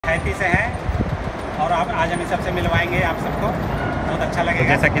Haiti से हैं और आप आज हम सबसे मिलवाएंगे आप सबको, बहुत अच्छा लगेगा।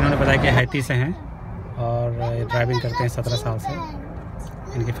 जैसा कि इन्होंने बताया कि हैती से हैं और ड्राइविंग करते हैं 17 साल से,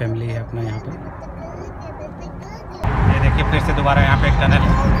 इनकी फैमिली है अपना यहाँ पे। ये देखिए फिर से दोबारा यहाँ पे एक टनल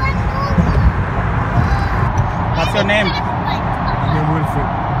है। What's your name?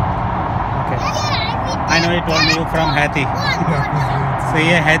 Okay. I know you told me you from Haiti. So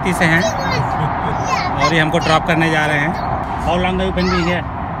ये हैती से हैं और ये हमको ड्रॉप करने जा रहे हैं। How long have you been here?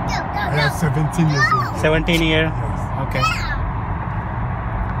 I have 17 years old. 17 years. Yes. Okay.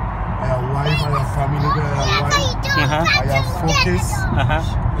 I have wife, I have family there, I have wife. I have 4 kids,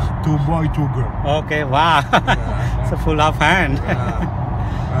 2 boys, 2 girls. Okay, wow. So full of fun.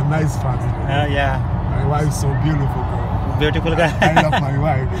 A nice family. Yeah. My wife is so beautiful, girl. Beautiful girl. I love my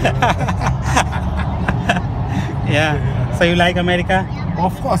wife. Yeah. So you like America?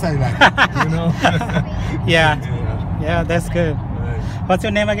 Of course I like it, you know. Yeah. Yeah, that's good. What's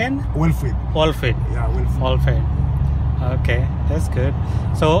your name again? Wilfred. Wilfred. Yeah, Wilfred. Wilfred. Okay, that's good.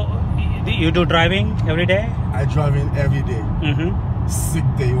 So you do driving every day? I drive in every day. 6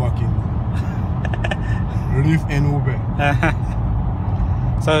 day working. Live in Uber.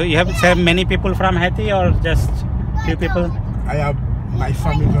 So you have many people from Haiti or just few people? I have my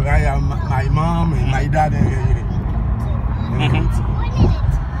family. I have my mom and my dad and everything.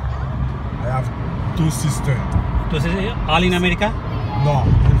 I have 2 sisters. All in America? No,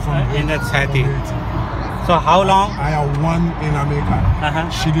 in that's Haiti. So how long? I have one in America.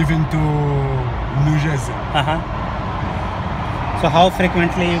 She lives in New Jersey. So how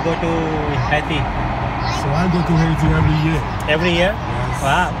frequently you go to Haiti? So I go to Haiti every year. Every year? Yes.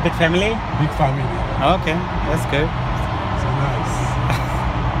 Wow, big family? Big family. Okay, that's good. So nice.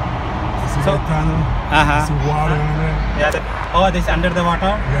 See So, the tunnel? See water in there? Yeah. Oh, this under the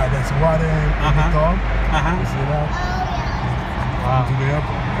water? Yeah, there's water in the top. You see that? Wow. To the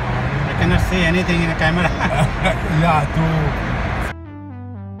airport. I cannot see anything in the camera. Yeah, too.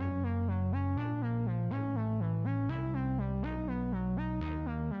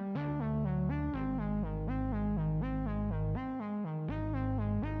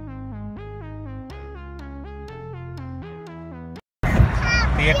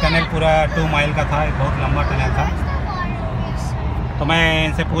 ये tunnel पूरा 2 mile का था, एक बहुत लंबा tunnel था। तो मैं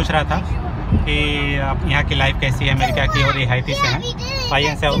इनसे पूछ रहा था कि आप यहाँ की लाइफ कैसी है अमेरिका की, और ये हैती से हैं। आइए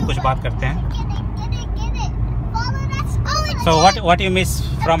इनसे और कुछ बात करते हैं। So what you miss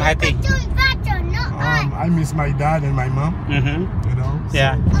from Haiti? I miss my dad and my mom. You know. So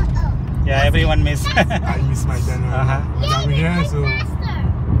yeah, everyone miss. I miss my dad and my mom. When I'm here, so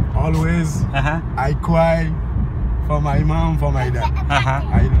always I cry for my mom, for my dad.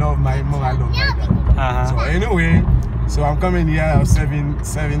 I love my mom, I love my dad. So anyway, so I'm coming here, I'm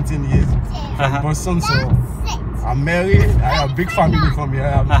 17 years from Boston, so I'm married, I have a big family from here,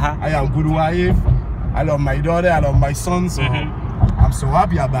 I have a good wife, I love my daughter, I love my son, so I'm so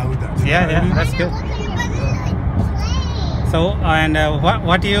happy about that. Yeah, that's good. So, and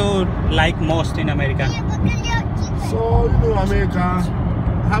what do you like most in America? So, you know, America,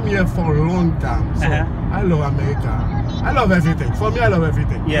 I'm here for a long time, so I love America. I love everything. For me, I love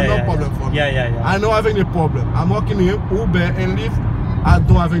everything. No problem for me. I don't have any problem. I'm working in Uber and Lyft. I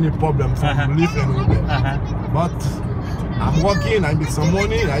don't have any problem for Lyft and Uber. But I'm working, I make some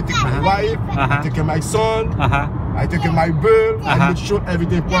money, I take my wife, I take care of my son, I take care of my bird, I make sure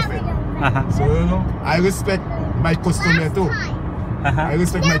everything perfect. So, you know, I respect my customer too. I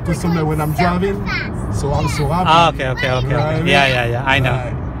respect my customer when I'm driving, so I'm so happy. Okay. Yeah, I know.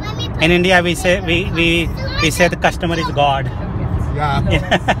 In India, we say the customer is God. Yeah,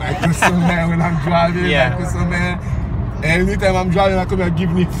 my customer when I'm driving, my customer. Anytime I'm driving, I come and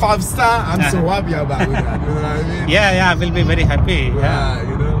give me 5 stars. I'm so happy about that. You know what I mean? Yeah, I will be very happy. Yeah,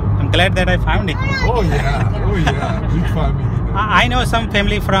 you know. I'm glad that I found it. Oh yeah, big family. You know? I know some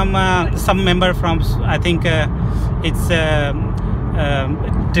family from some member from I think it's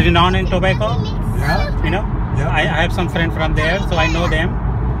Trinidad and Tobago. Yeah. You know. Yeah. I have some friends from there, so I know them.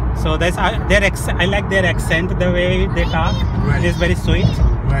 So that's I like their accent, the way they talk. It is very sweet.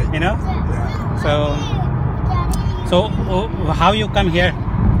 You know. Yeah. So how you come here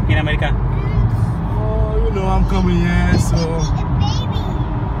in America? Oh, you know, I'm coming here, so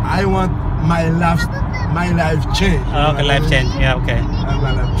I want my life change. Okay, life change. Yeah, okay.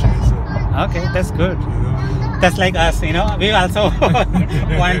 My life change. So. Okay, that's good. You know, that's like us, you know. We also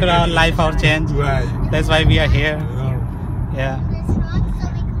want our life or change. Right. That's why we are here. You know. Yeah.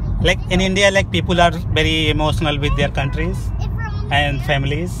 Like in India, like people are very emotional with their countries and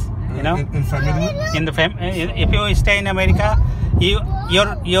families. You know, in family. If you stay in America,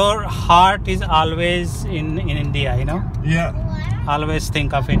 your heart is always in India. You know. Yeah. always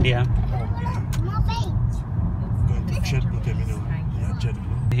think of India.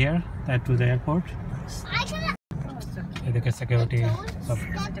 Here, to the airport. ये देखिए security सब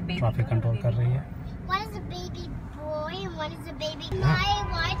traffic control कर रही है.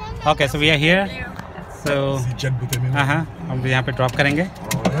 Okay, so we are here. So हम यहाँ पे drop करेंगे.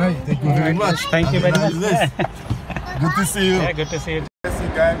 Thank you very much. Thank you very much. Good to see you. Yeah, good to see you.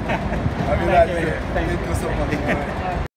 Thank you so much.